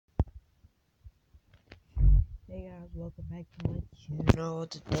welcome back to my channel.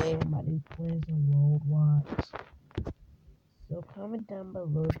 Today I'm about to be playing some Roblox. So comment down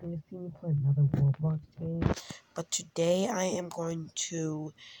below if you want to see me play another Roblox game. But today I am going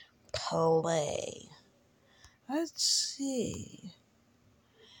to play. Let's see.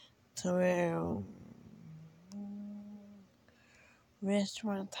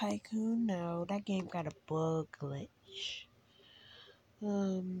 Restaurant Tycoon? No, that game got a bug glitch.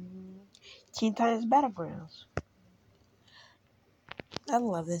 Teen Titans Battlegrounds. I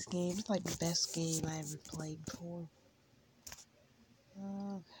love this game. It's like the best game I ever played before.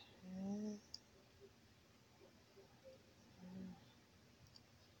 Okay.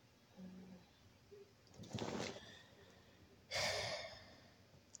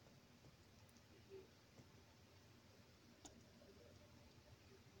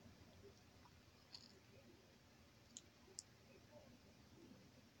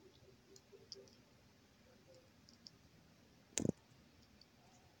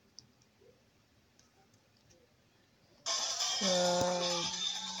 So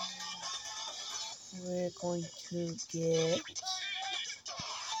we're going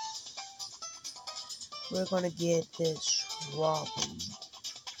to get this Robin.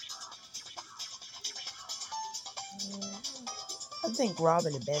 I think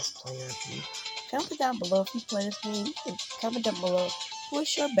Robin the best player of you. Comment down below if you play this game, and comment down below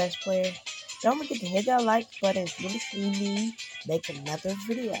who's your best player. Don't forget to hit that like button if you want to see me make another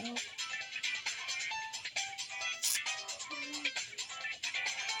video.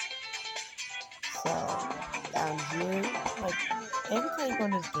 So down here, like every time you go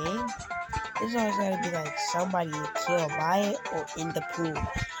in this game, there's always gotta be like somebody to kill by it or in the pool.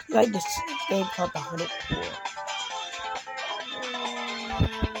 Like this game called the 100 Pool.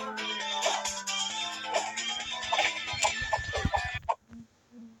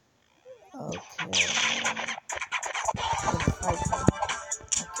 Okay.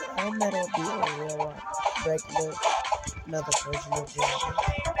 Elemental will be a real one. Regular, another version of Robin.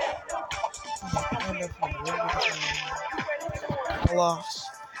 I don't know if I'm really I lost.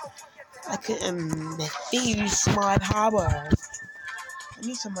 I couldn't Thieves Smart Harbor. I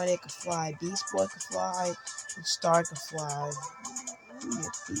need somebody that can fly. Beast Boy can fly, and Star can fly. Let me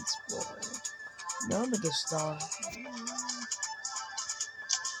get Beast Boy. No, I'm gonna get Star.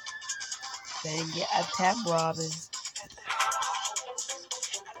 Dang it, I tapped Robin.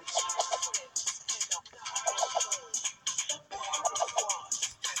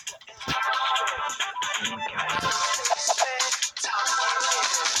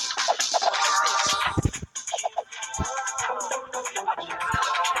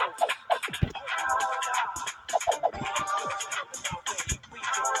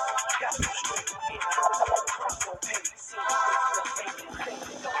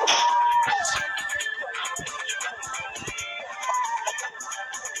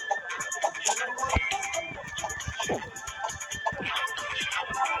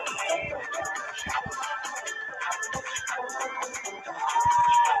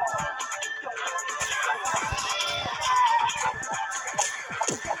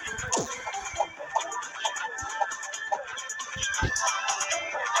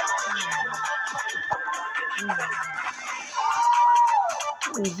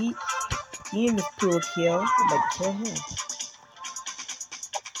 He in the pool kill. I'm gonna kill him.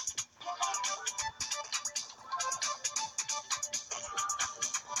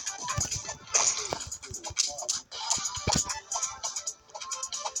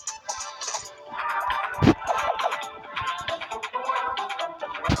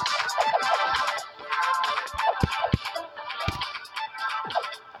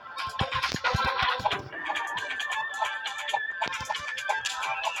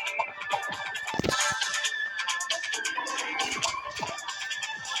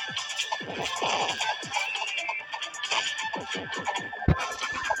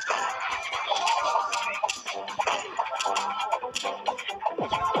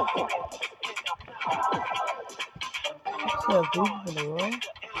 Kill Goose in a row.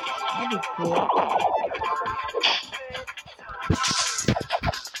 That'd be cool.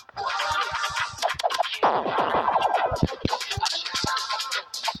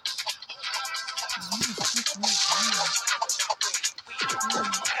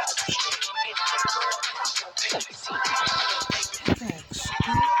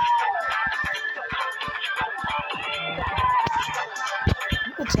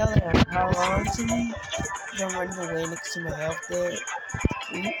 You can tell that how long to me. Don't run away next to my health there.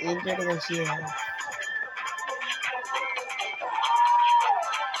 When you injured, they're gonna see your health.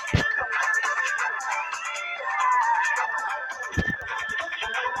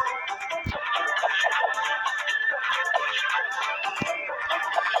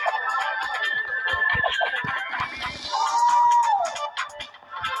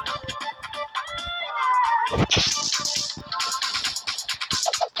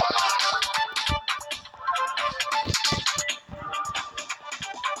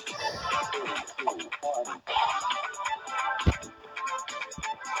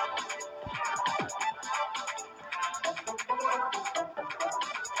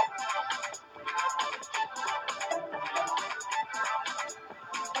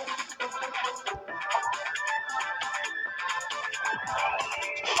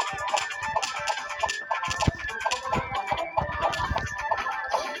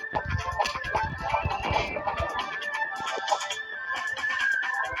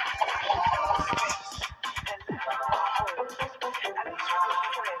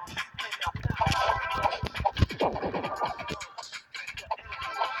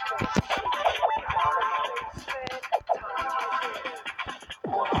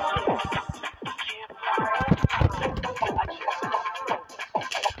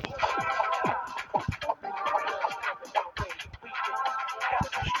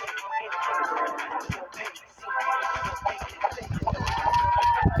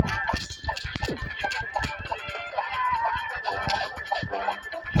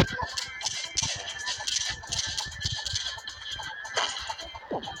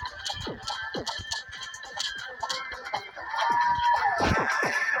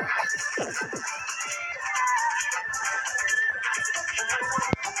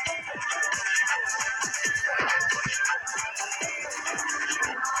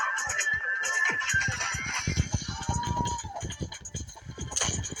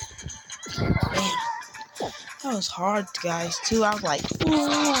 That was hard, guys, too. I was like, ooh,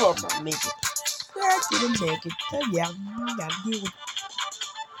 I'm gonna make it. Yeah, I didn't make it. So, yeah, gotta deal with it.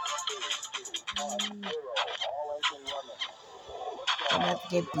 I'm gonna have to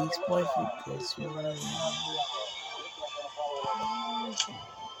get Beast Boy for this one.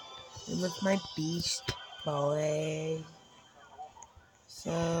 And with my Beast Boy.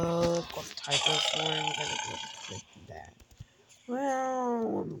 So, let's go to Tycho Form. We're gonna go click that.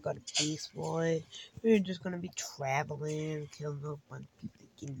 Well, we got a Beast Boy. We're just gonna be traveling, killing a bunch of people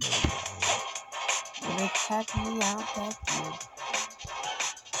that get no. And attack me out that dude.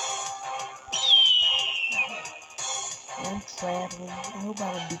 I'm traveling. I hope I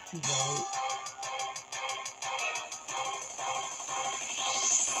don't be too late.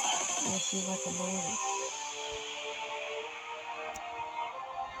 I feel like I'm on it.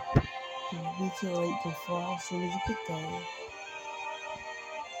 It'll be too late to fall as soon as you get there.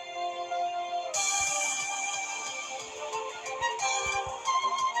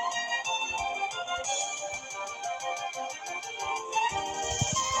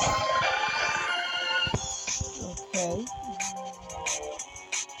 Okay.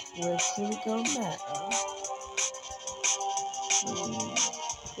 Where should we go now?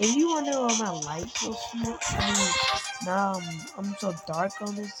 If you wonder why my light's so small, I'm so dark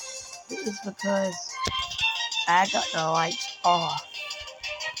on this, it's because I got the lights off.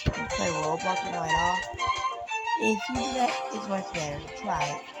 You play Roblox with the light off. If you do that, it's much better. Try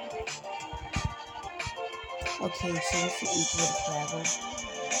it. Okay, so this is each with the travel.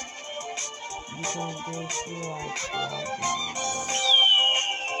 You're gonna go through like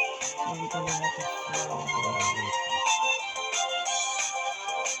and you're gonna have to follow it.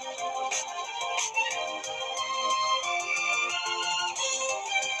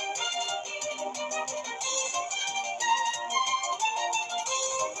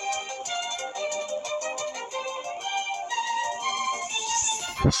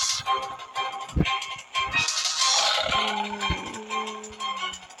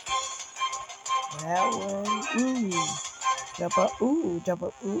 That one, jump up, jump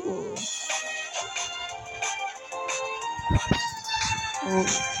up, ooh.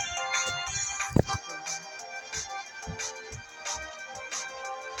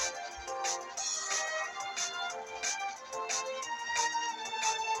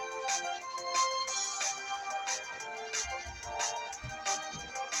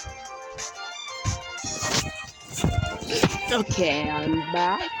 Okay, I'm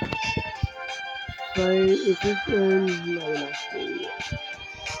back. So, is this one? No, not see.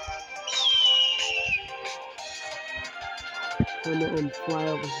 I'm gonna fly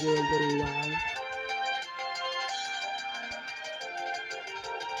over here a little while.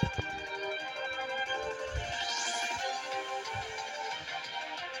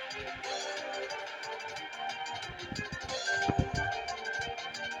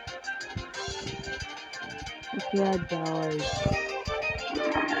 Okay, I died.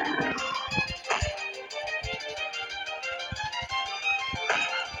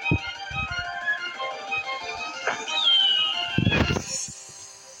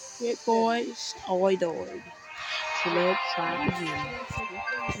 Yeah, boys, I died. So let's try again.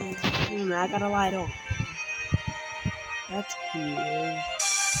 I got a light on. That's cool.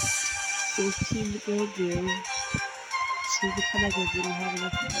 15 to go again. See the time I guess we don't have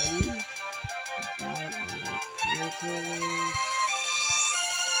enough money.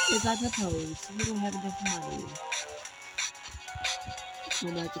 As I suppose, we don't have enough money.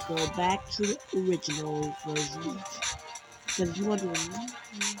 I'm going to go back to the original version. Because if you want to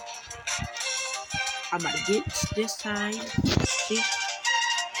I'm about to get this time. See?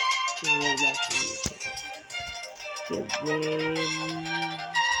 Get ready.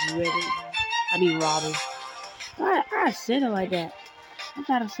 I mean Robin. I said it like that. I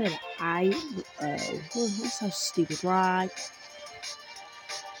thought I said I. That's so stupid, right?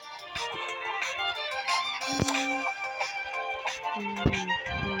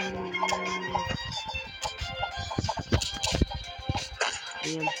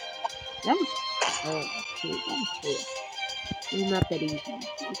 Damn. That was hard. That was hard. It's not that easy.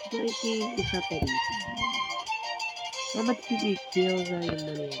 It's a great game. It's not that easy. How much do you kills are your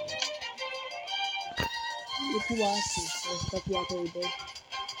money on? If you watch it, there's stuff you out every day.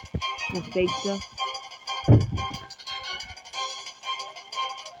 That's fake stuff.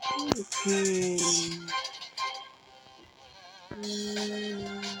 Okay.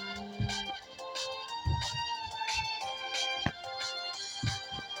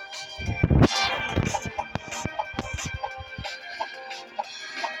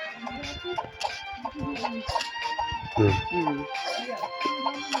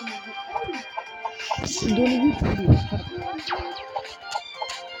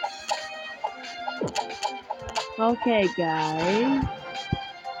 Okay, guys.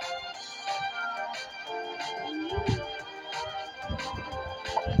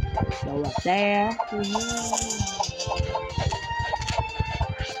 Go up there.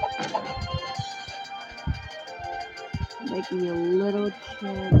 Making a little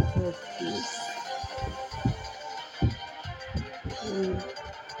chance to see.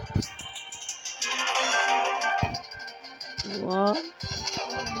 What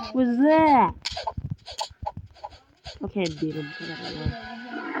was that? I can't beat him.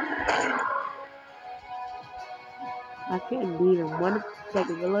 I can't beat him. One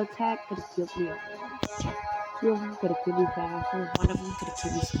gorilla attack could have killed me. Two of them could have killed me faster. One of them could have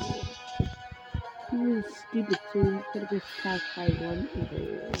killed me slower. He was stupid too. He could have just attacked by one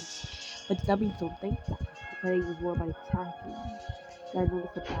area. But that means something. Because he was more about attacking. I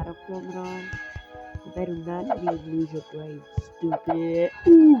noticed the battlefield and all. If I do not, you lose your brain. Stupid.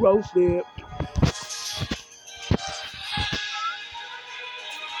 Ooh, roasted.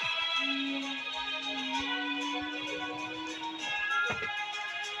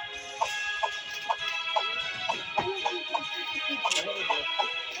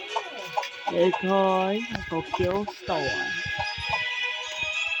 Because I go kill Star.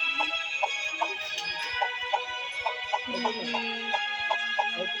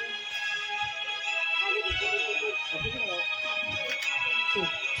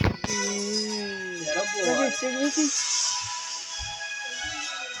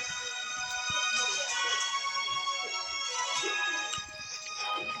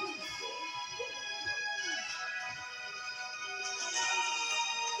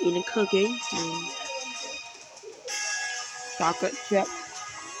 Eating a cookie. Chocolate chip.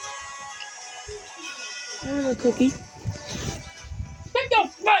 And a cookie. Get your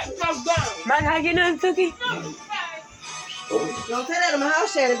fat mouth down! Man, I get another cookie? Don't say that in my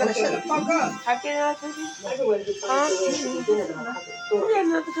house, Shannon. Better shut the fuck up. I get another cookie? Huh? I get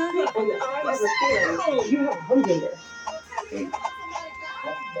another cookie? You have a hunger there.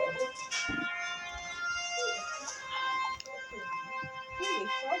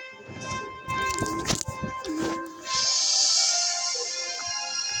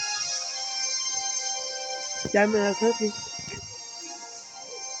 Got me another cookie.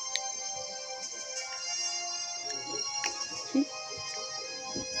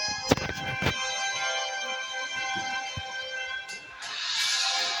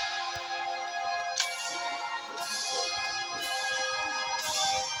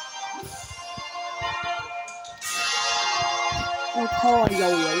 That's hard, yo.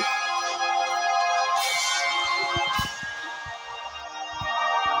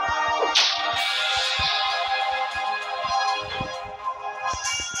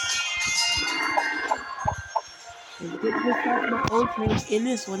 Get this out my old train in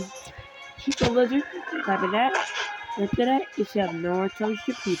this one. Chico Lizard, type of that. After that, you should have Naruto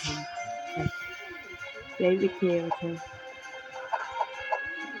Shippuden. Favorite character.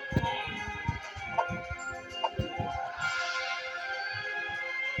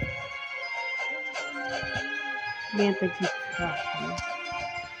 Man, that you talk, man.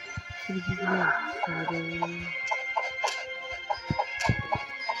 This is not exciting.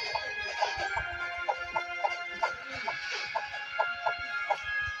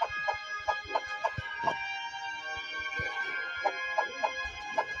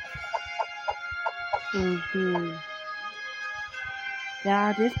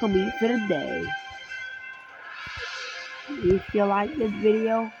 Yeah, this gonna be it for the day. If you like this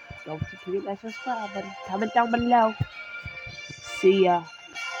video, don't forget to hit that subscribe button. Comment down below. See ya.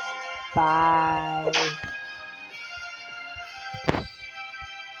 Bye.